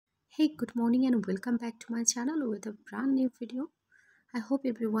Hey, good morning and welcome back to my channel with a brand new video. I hope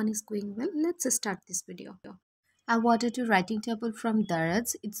everyone is going well. Let's start this video. I wanted a writing table from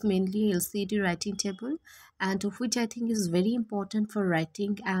Daraj. It's mainly LCD writing table and which I think is very important for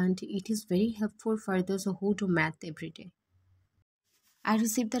writing and it is very helpful for those who do math every day. I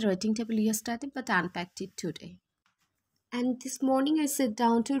received the writing table yesterday but unpacked it today. And this morning I sat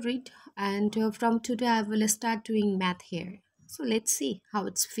down to read and from today I will start doing math here. So let's see how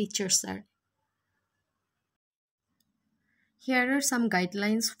its features are. Here are some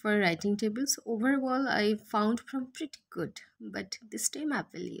guidelines for writing tables. Overall, I found from pretty good, but this time I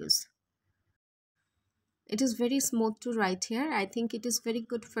will use. It is very smooth to write here. I think it is very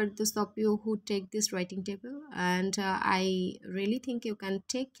good for those of you who take this writing table, and I really think you can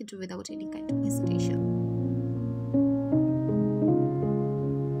take it without any kind of hesitation.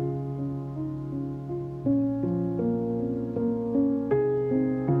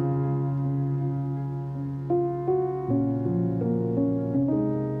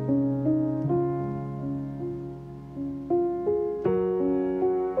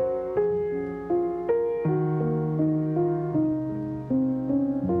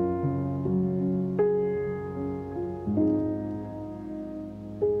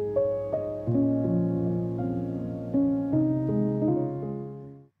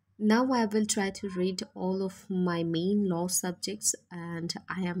 Now I will try to read all of my main law subjects and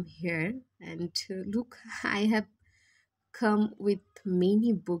I am here and look, I have come with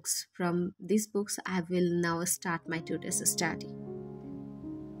many books. From these books I will now start my today's study.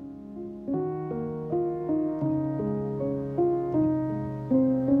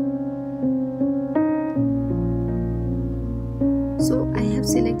 So I have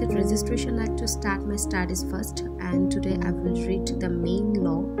selected Registration Act to start my studies first, and today I will read the main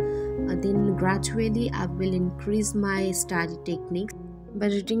law. Then gradually I will increase my study techniques by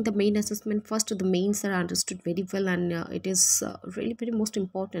reading the main assessment first. The mains are understood very well and it is really very most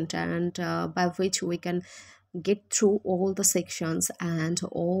important, and by which we can get through all the sections and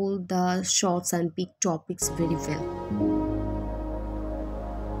all the shorts and big topics very well.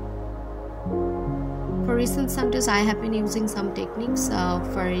 For recent some days I have been using some techniques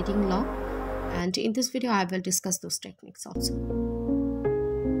for reading law, and in this video I will discuss those techniques also.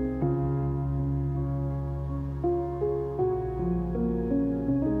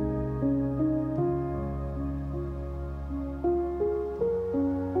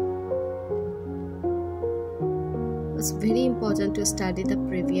 It's very important to study the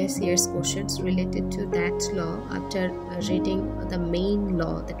previous year's questions related to that law after reading the main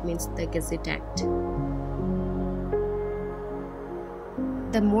law, that means the Gazette Act.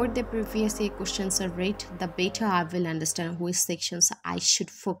 The more the previous year questions are read, the better I will understand which sections I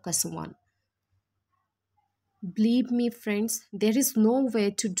should focus on. Believe me friends, there is no way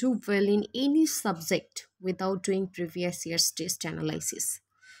to do well in any subject without doing previous year's test analysis.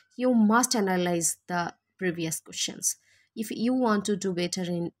 You must analyze the previous questions if you want to do better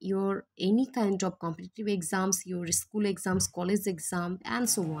in your any kind of competitive exams, your school exams, college exam, and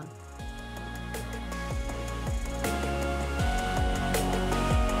so on.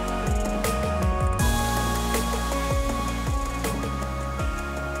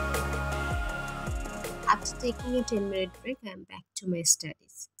 After taking a 10-minute break, I am back to my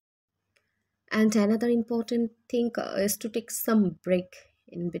studies. And another important thing is to take some break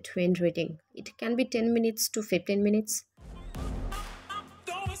in between reading. It can be 10 minutes to 15 minutes.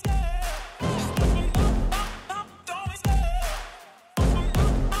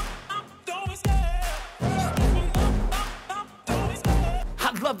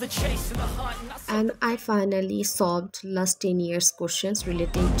 And I finally solved last 10 years questions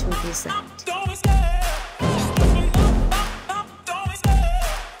relating to this act.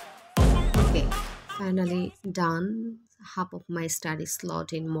 Okay, finally done half of my study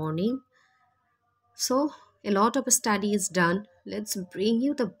slot in morning. So a lot of study is done. Let's bring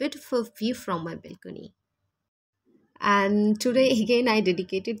you the beautiful view from my balcony. And today again I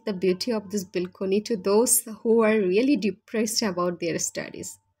dedicated the beauty of this balcony to those who are really depressed about their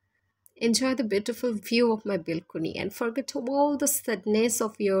studies. Enjoy the beautiful view of my balcony and forget all the sadness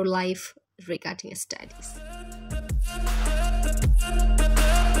of your life regarding studies.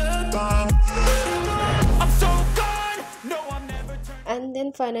 And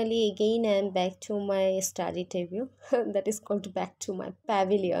then finally again I am back to my study table that is called back to my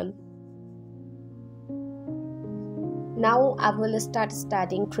pavilion. Now I will start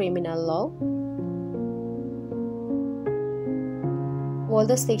studying criminal law. All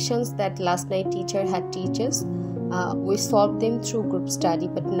the sections that last night teacher had teachers, we solved them through group study,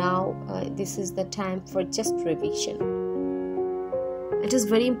 but now this is the time for just revision. It is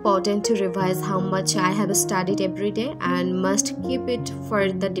very important to revise how much I have studied every day and must keep it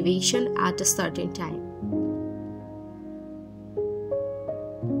for the division at a certain time.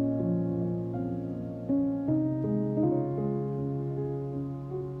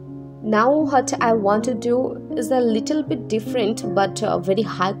 Now what I want to do is a little bit different, but very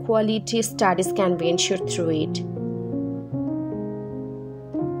high quality studies can be ensured through it.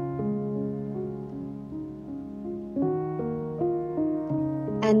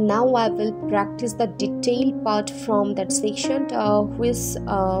 And now I will practice the detailed part from that section, which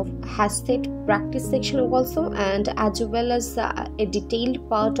has set practice section also, and as well as a detailed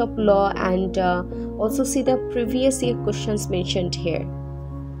part of law, and also see the previous year questions mentioned here.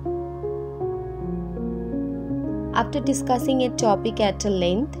 After discussing a topic at a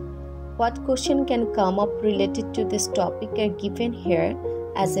length, what question can come up related to this topic are given here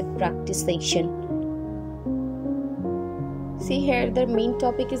as a practice section. See here, the main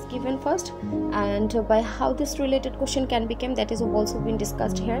topic is given first, and by how this related question can become, that is also been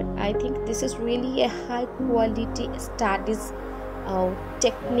discussed here. I think this is really a high quality studies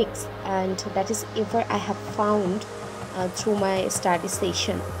techniques, and that is ever I have found through my study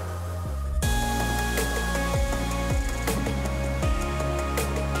session.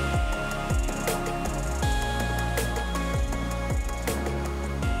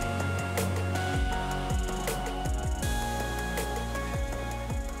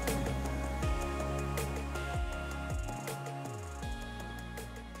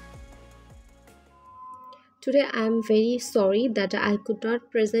 Today I am very sorry that I could not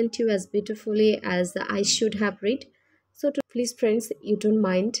present you as beautifully as I should have read. So please friends, you don't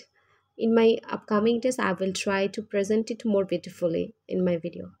mind. In my upcoming days, I will try to present it more beautifully in my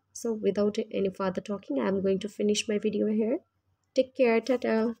video. So without any further talking, I am going to finish my video here. Take care.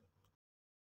 Tata.